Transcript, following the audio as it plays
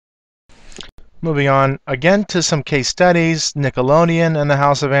Moving on again to some case studies, Nickelodeon and the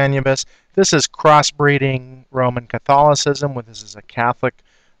House of Anubis. This is crossbreeding Roman Catholicism, this is a Catholic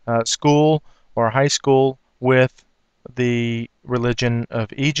school or high school with the religion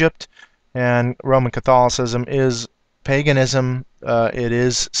of Egypt. And Roman Catholicism is paganism. It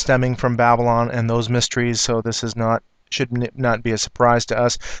is stemming from Babylon and those mysteries, so this is not should not be a surprise to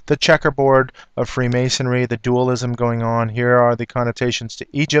us. The checkerboard of Freemasonry, the dualism going on. Here are the connotations to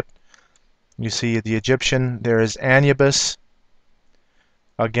Egypt. You see the Egyptian, there is Anubis.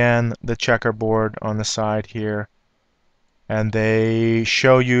 Again, the checkerboard on the side here. And they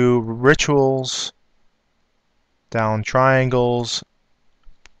show you rituals, down triangles,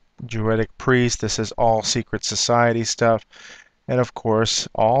 Druidic priest. This is all secret society stuff. And of course,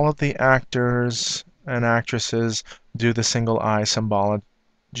 all of the actors and actresses do the single eye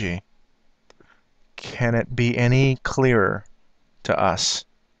symbology. Can it be any clearer to us?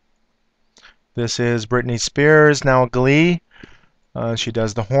 This is Britney Spears, now Glee. She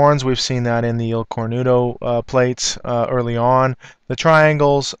does the horns. We've seen that in the Il Cornuto plates early on. The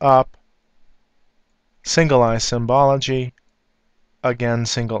triangles up, single eye symbology. Again,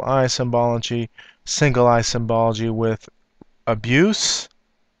 single eye symbology with abuse.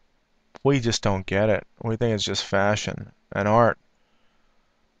 We just don't get it. We think it's just fashion and art.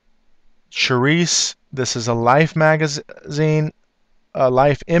 Charisse, this is a Life magazine, a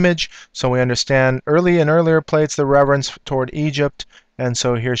Life image, so we understand earlier plates the reverence toward Egypt, and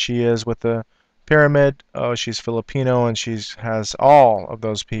so here she is with the pyramid. Oh, she's Filipino, and she has all of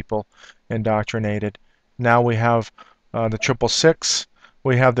those people indoctrinated. Now we have the 666.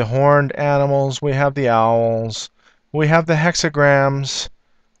 We have the horned animals. We have the owls. We have the hexagrams.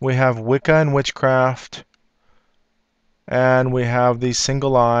 We have Wicca and witchcraft. And we have the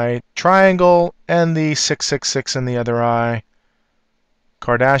single eye triangle and the 666 in the other eye.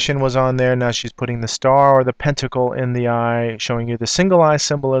 Kardashian was on there. Now she's putting the star or the pentacle in the eye, showing you the single eye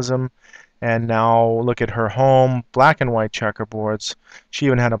symbolism. And now look at her home, black and white checkerboards. She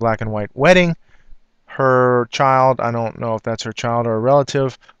even had a black and white wedding. Her child, I don't know if that's her child or a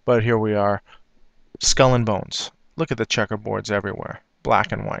relative, but here we are. Skull and bones. Look at the checkerboards everywhere,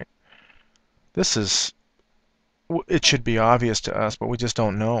 black and white. This is, it should be obvious to us, but we just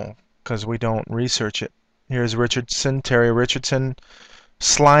don't know because we don't research it. Here's Richardson, Terry Richardson.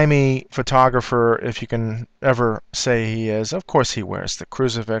 Slimy photographer, if you can ever say he is. Of course he wears the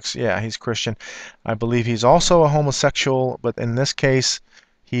crucifix. Yeah, he's Christian. I believe he's also a homosexual, but in this case,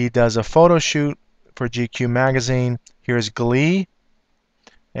 he does a photo shoot for GQ magazine. Here's Glee,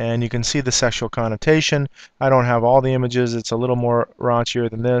 and you can see the sexual connotation. I don't have all the images. It's a little more raunchier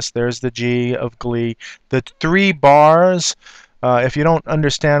than this. There's the G of Glee. The 3 bars. If you don't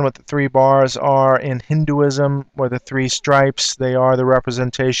understand what the 3 bars are in Hinduism, or the 3 stripes, they are the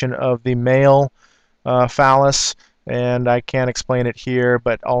representation of the male phallus, and I can't explain it here,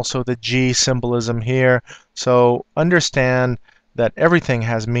 but also the G symbolism here. So understand that everything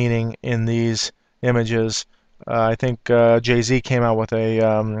has meaning in these images. I think Jay-Z came out with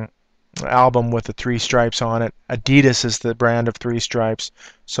a album with the 3 stripes on it. Adidas is the brand of 3 stripes.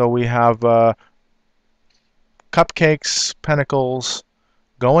 So we have cupcakes, pentacles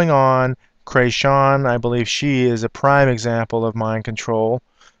going on. Kreishon, I believe she is a prime example of mind control.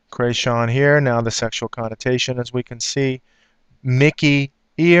 Kreishon here, now the sexual connotation, as we can see. Mickey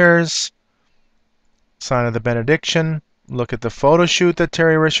ears, sign of the benediction. Look at the photo shoot that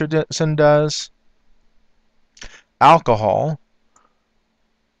Terry Richardson does. Alcohol.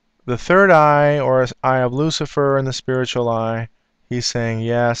 The 3rd eye, or eye of Lucifer in the spiritual eye. He's saying,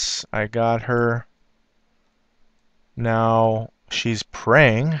 yes, I got her. Now she's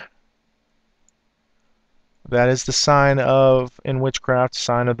praying. That is the sign of, in witchcraft,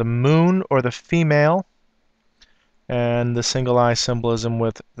 sign of the moon or the female. And the single eye symbolism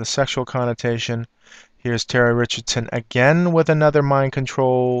with the sexual connotation. Here's Terry Richardson again with another mind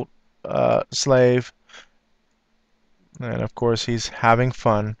control slave. And of course he's having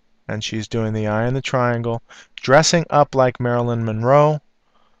fun. And she's doing the eye in the triangle. Dressing up like Marilyn Monroe.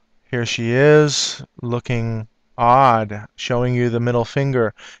 Here she is, looking odd, showing you the middle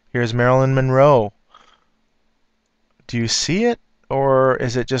finger. Here's Marilyn Monroe. Do you see it, or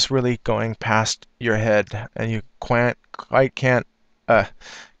is it just really going past your head and you can't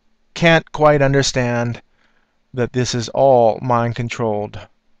quite understand that this is all mind controlled?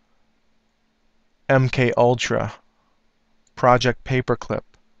 MK Ultra, Project Paperclip.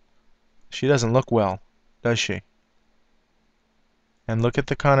 She doesn't look well, does she? And look at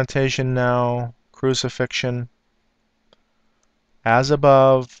the connotation now. Crucifixion. As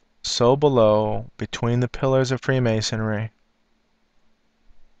above, so below, between the pillars of Freemasonry.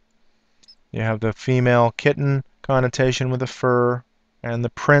 You have the female kitten connotation with the fur, and the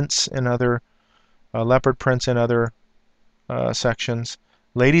prince in other leopard prints in other sections.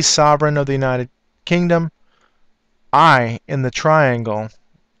 Lady sovereign of the United Kingdom. Eye in the triangle.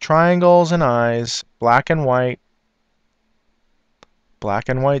 Triangles and eyes, black and white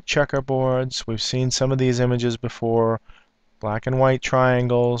checkerboards. We've seen some of these images before. Black and white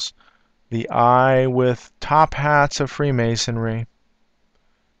triangles. The eye with top hats of Freemasonry.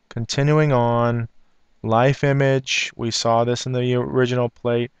 Continuing on, life image. We saw this in the original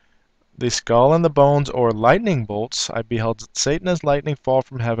plate. The skull and the bones, or lightning bolts. I beheld Satan as lightning fall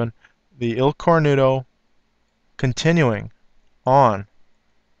from heaven. The Il Cornuto. Continuing on.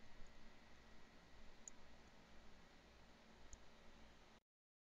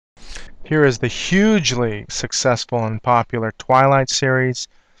 Here is the hugely successful and popular Twilight series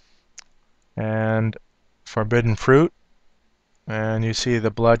and Forbidden Fruit. And you see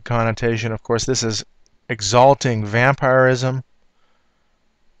the blood connotation. Of course, this is exalting vampirism,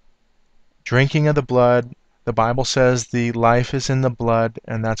 drinking of the blood. The Bible says the life is in the blood,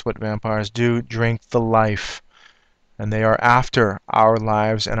 and that's what vampires do, drink the life. And they are after our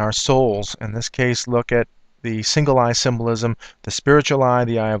lives and our souls. In this case, look at the single eye symbolism, the spiritual eye,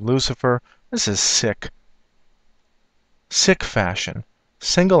 the eye of Lucifer. This is sick. Sick fashion.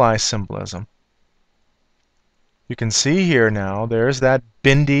 Single eye symbolism. You can see here now, there's that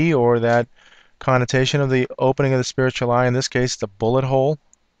bindi, or that connotation of the opening of the spiritual eye. In this case, the bullet hole.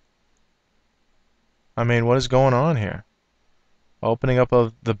 I mean, what is going on here? Opening up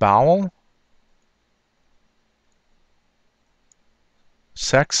of the bowel?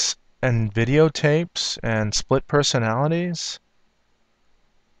 Sex and videotapes and split personalities?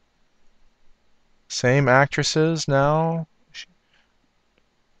 Same actresses now?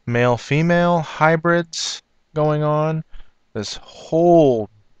 Male-female hybrids going on? This whole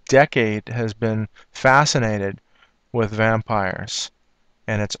decade has been fascinated with vampires,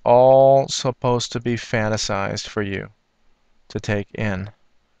 and it's all supposed to be fantasized for you to take in.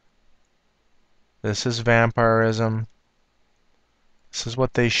 This is vampirism. This is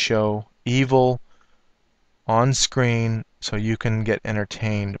what they show. Evil on screen so you can get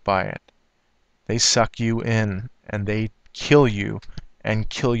entertained by it. They suck you in and they kill you and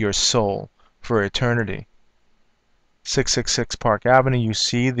kill your soul for eternity. 666 Park Avenue, you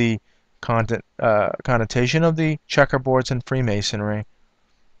see the connotation of the checkerboards and Freemasonry.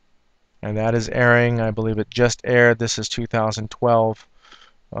 And that is airing. I believe it just aired. This is 2012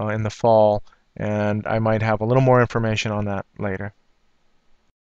 in the fall. And I might have a little more information on that later.